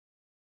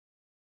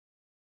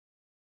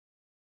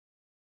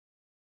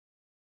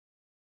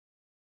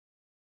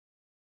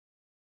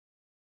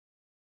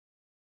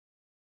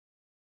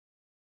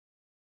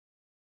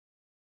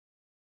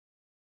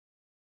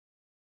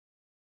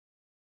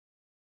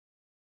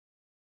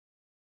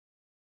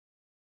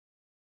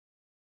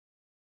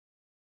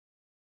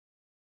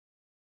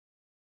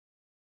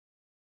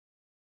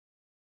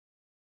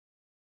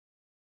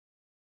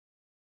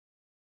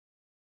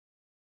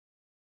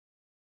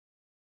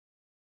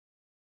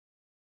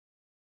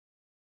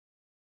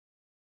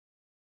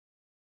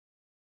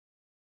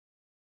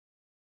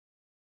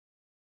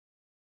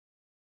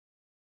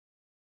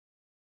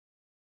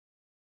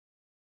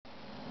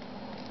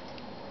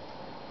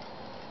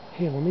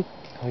Here, let me...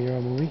 Oh, you're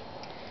on movie?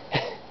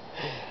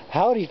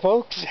 Howdy,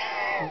 folks.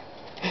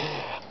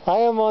 I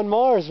am on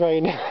Mars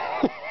right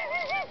now.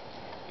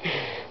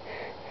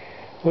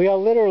 We are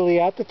literally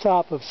at the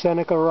top of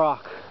Seneca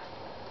Rock.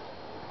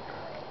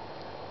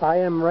 I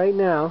am right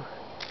now.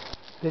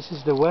 This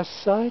is the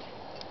west side.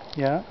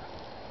 Yeah.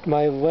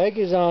 My leg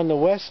is on the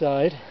west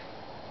side.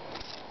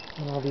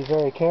 And I'll be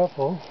very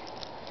careful.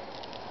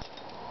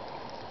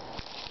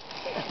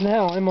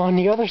 Now I'm on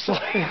the other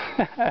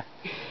side.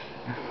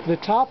 The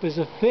top is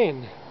a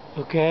fin,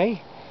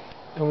 okay?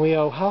 And we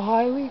are, how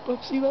high are we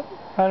above sea level?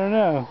 I don't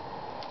know.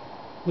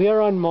 We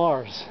are on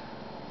Mars.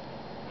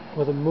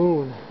 Or the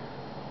moon.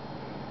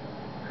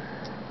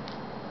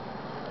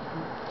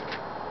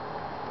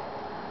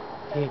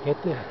 Here,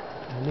 get there.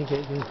 Let me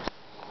get you.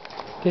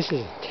 This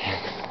is...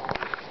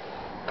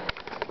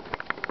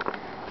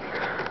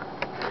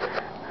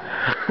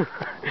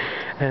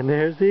 And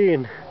there's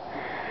Ian.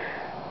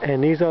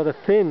 And these are the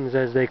fins,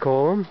 as they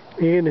call them.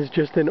 Ian is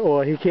just in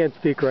awe. He can't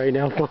speak right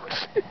now,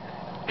 folks.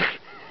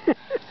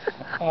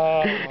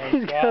 Oh my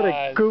He's got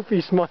a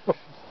goofy smile.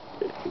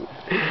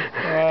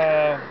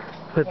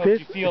 But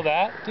did you feel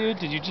that, dude?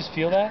 Did you just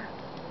feel that?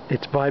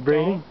 It's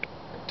vibrating?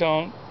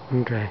 Don't.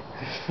 Okay.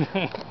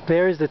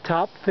 There is the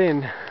top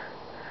fin.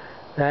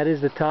 That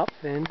is the top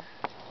fin.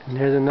 And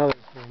there's another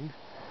fin,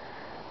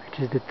 which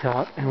is the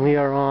top. And we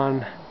are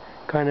on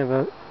kind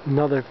of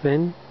another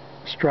fin,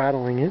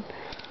 straddling it.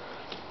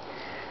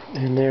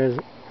 And there's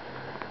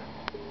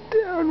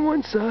down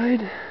one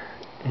side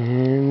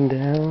and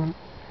down.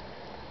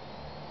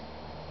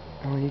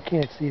 Oh, you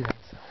can't see that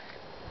side.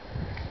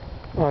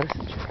 Oh, this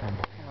is just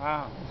unbelievable.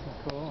 Wow, this is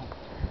cool.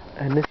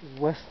 And this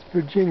is West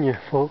Virginia,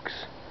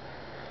 folks.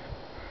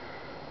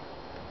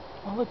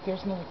 Oh, look,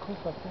 there's another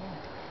cliff up there.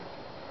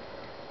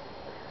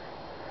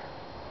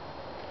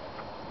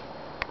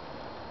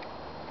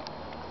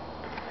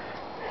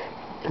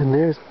 And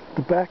there's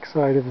the back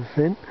side of the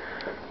fin.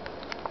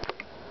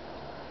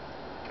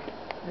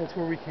 That's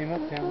where we came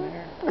up down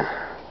there.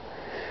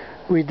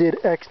 We did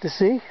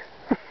ecstasy.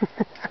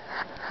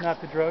 Not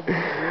the drug, but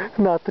the root?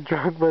 Not the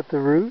drug, but the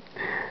root.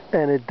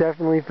 And it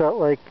definitely felt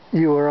like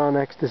you were on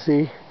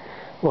ecstasy.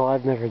 Well,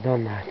 I've never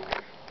done that.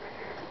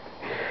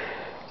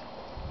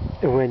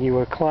 When you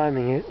were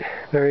climbing it,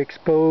 very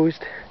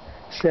exposed,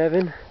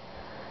 7,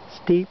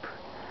 steep.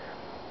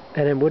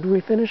 And then what did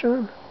we finish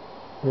on?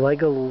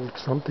 Like a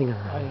something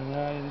around. I don't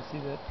know, I didn't see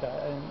that guy.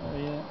 I didn't know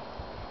yet.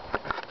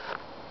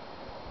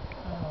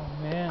 Oh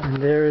man.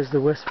 And there is the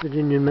West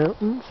Virginia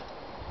mountains.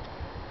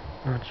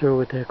 Not sure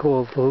what they're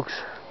called, folks.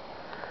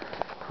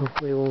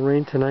 Hopefully it will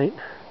rain tonight.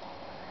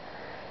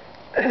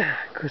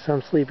 Because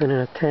I'm sleeping in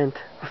a tent.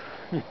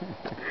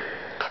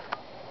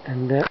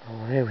 And that,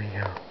 oh, there we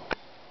go.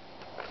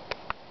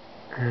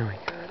 There we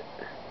got it.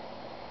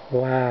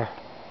 Wow.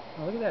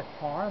 Oh, look at that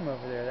farm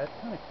over there. That's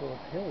kind of cool.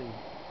 It's hilly.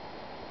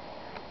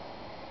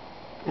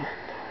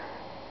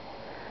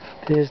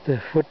 There's the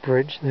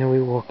footbridge that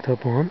we walked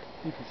up on.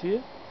 You can see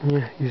it?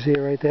 Yeah, you see it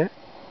right there?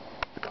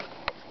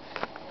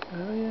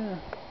 Oh, yeah.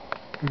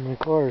 And my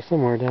car is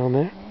somewhere down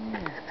there.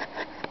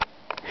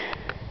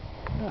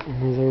 Oh.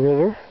 And there's a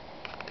river.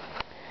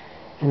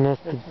 And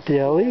that's the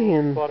deli.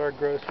 And bought our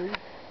groceries.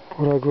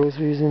 Put our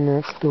groceries in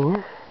that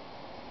store.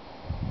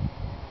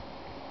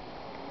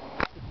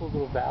 It's a cool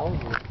little valley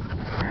here.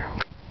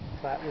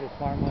 Flat little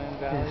farmland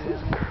valley. This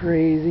is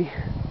crazy.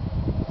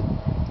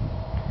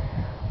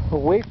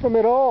 Away from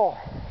it all.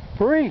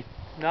 Free.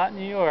 Not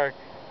New York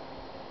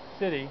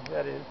City,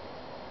 that is.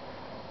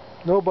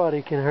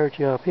 Nobody can hurt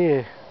you up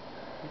here.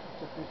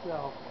 Except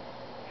yourself.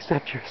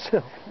 Except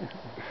yourself.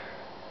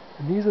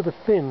 And these are the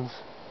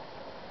fins.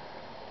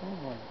 Oh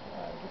my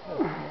god,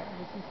 look at that.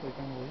 This is like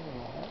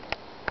unbelievable.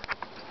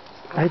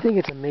 I think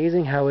it's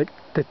amazing how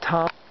the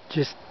top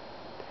just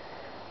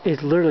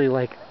is literally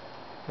like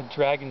a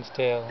dragon's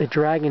tail. A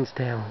dragon's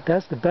tail.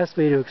 That's the best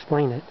way to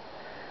explain it.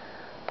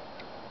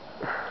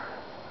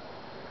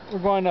 We're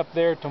going up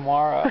there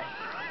tomorrow.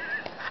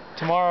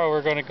 Tomorrow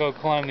we're going to go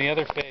climb the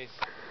other face.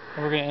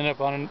 And we're going to end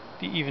up on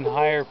the even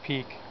higher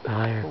peak.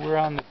 Higher. But we're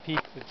on the peak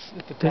that's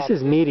at the top. This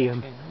is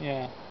medium.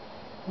 Yeah.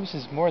 This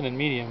is more than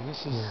medium.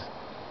 This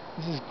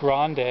is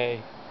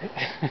grande.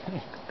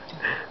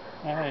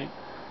 Alright.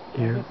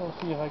 Yeah. I guess I'll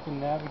see if I can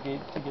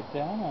navigate to get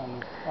down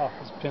on off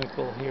this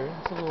pinnacle here.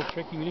 It's a little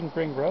tricky. We didn't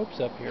bring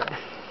ropes up here.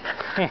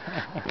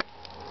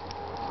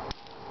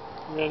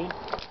 Ready?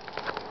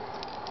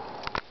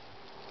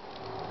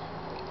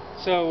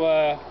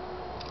 So,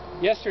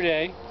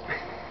 yesterday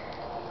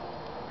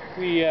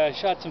we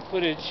shot some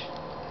footage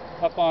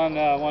up on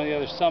one of the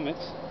other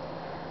summits,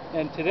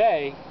 and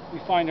today we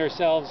find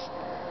ourselves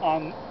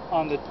on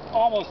the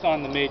almost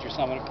on the major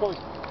summit. Of course,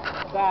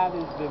 that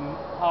is the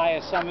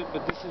highest summit,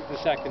 but this is the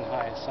second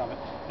highest summit.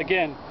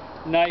 Again,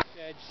 knife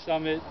edge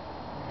summit,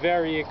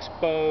 very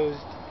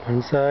exposed.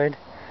 One side.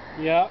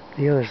 Yeah.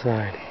 The other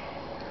side.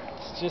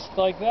 It's just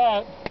like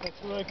that.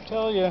 That's what I can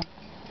tell you.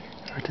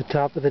 At the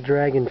top of the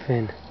dragon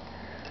fin.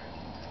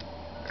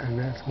 And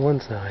that's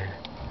one side.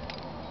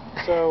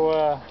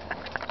 So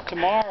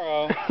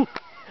tomorrow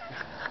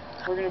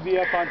we're going to be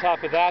up on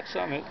top of that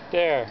summit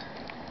there.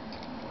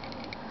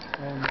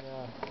 And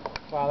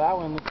wow, that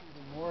one looks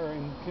even more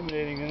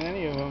intimidating than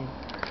any of them.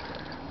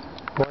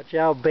 Watch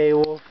out,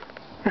 Beowulf.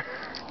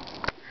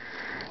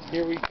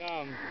 Here we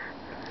come.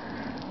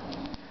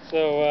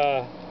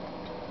 So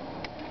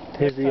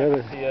here's the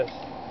other. See us,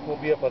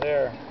 we'll be up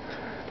there.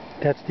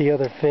 That's the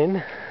other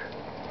fin.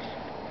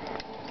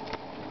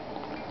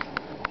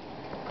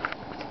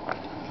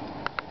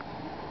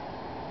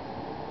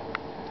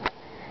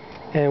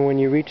 And when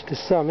you reach the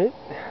summit,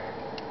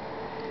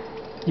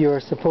 you are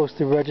supposed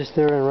to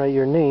register and write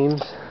your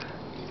names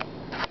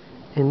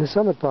in the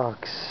summit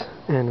box.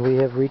 And we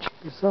have reached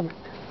the summit.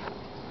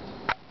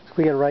 So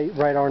we gotta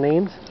write our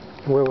names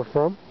and where we're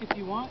from. If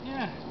you want,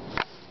 yeah.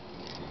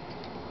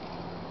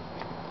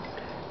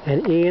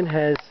 And Ian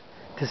has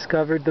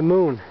discovered the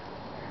moon.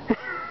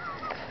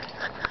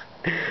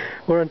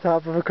 We're on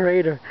top of a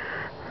crater.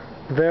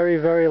 Very,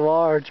 very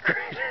large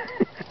crater.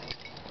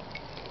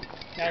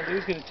 Now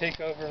Lou's going to take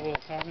over a little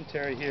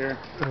commentary here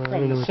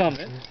from the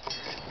summit.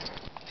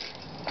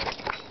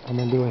 I'm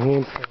going to do a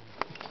handstand.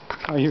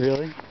 Are you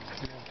really?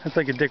 Yeah. That's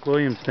like a Dick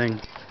Williams thing.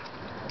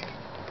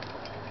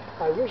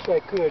 I wish I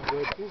could,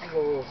 but this is a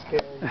little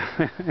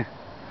scary.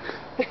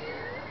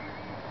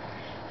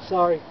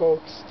 Sorry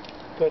folks,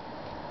 but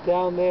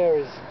down there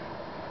is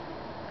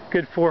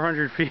good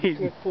 400 feet.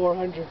 Good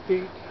 400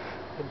 feet.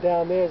 And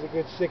down there is a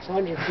good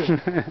 600 feet.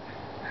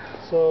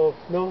 So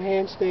no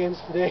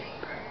handstands today.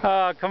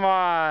 Oh, come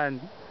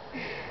on.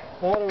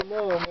 I don't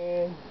know,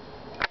 man.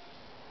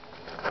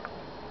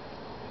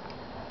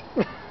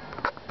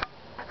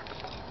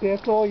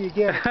 That's all you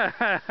get.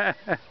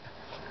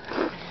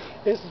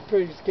 This is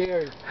pretty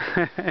scary.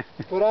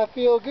 But I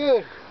feel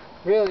good.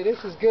 Really,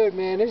 this is good,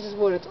 man. This is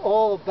what it's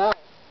all about.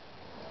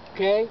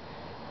 Okay?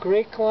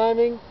 Great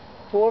climbing.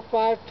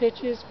 4-5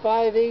 pitches,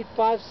 5-8,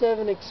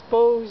 5-7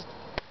 exposed.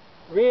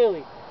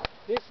 Really,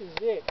 this is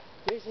it.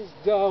 This is,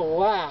 oh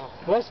wow,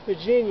 West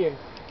Virginia.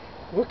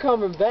 We're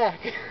coming back.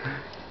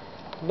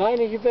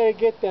 Nina, you better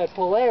get that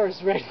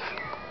Polaris ready.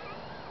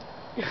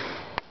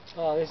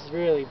 Oh, this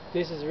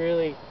is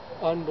really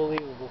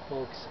unbelievable,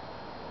 folks.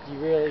 You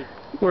really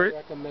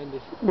recommend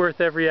it. Worth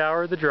every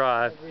hour of the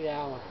drive. Every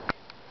hour.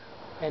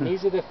 And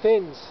these are the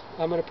fins.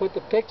 I'm going to put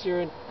the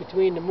picture in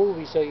between the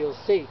movies so you'll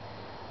see.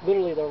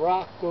 Literally, the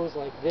rock goes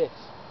like this.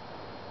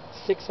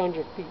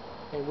 600 feet.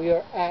 And we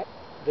are at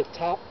the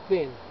top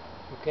fin.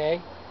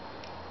 Okay?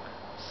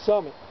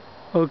 Summit.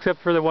 Oh,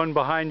 except for the one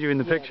behind you in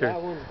the picture.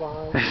 That one's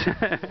behind me.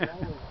 That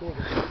one's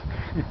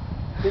bigger.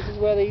 This is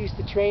where they used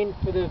to train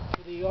for the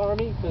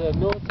army, for the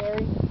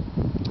military,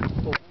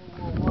 for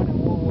World War I and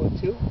World War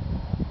II.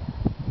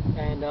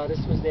 And this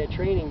was their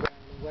training ground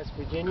in West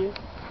Virginia.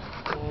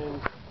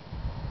 And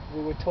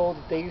we were told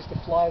that they used to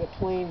fly the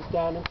planes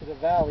down into the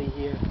valley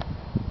here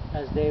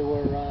as they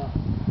were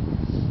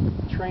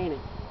training.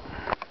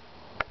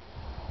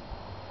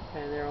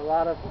 And there are a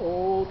lot of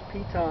old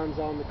pitons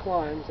on the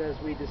climbs, as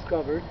we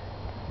discovered.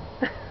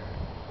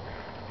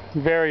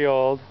 Very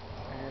old.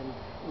 And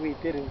we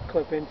didn't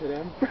clip into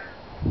them.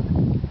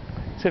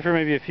 Except for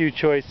maybe a few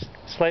choice,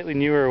 slightly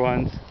newer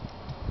ones.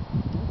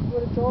 That's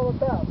what it's all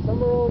about.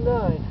 Summer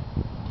 09.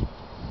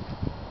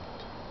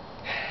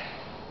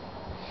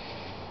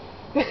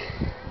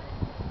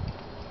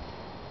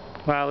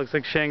 Wow, looks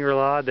like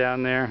Shangri-La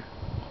down there.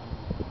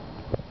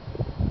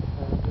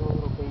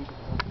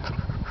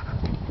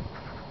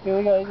 Here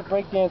we go, here's a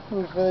breakdance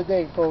move for the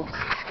day, folks.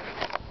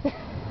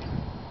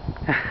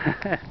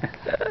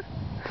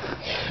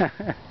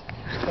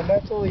 And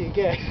that's all you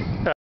get.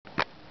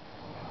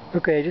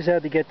 Okay, I just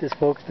had to get this,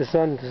 folks. The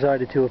sun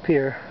decided to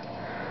appear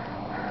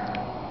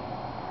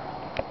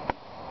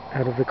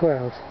out of the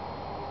clouds.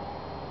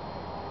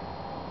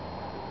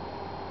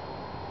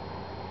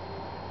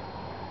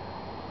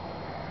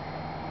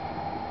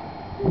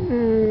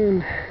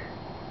 And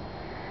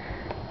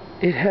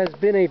it has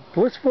been a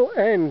blissful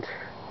end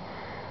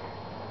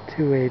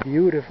to a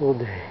beautiful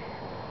day.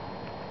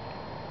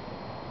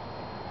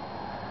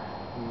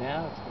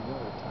 Now it's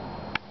another time.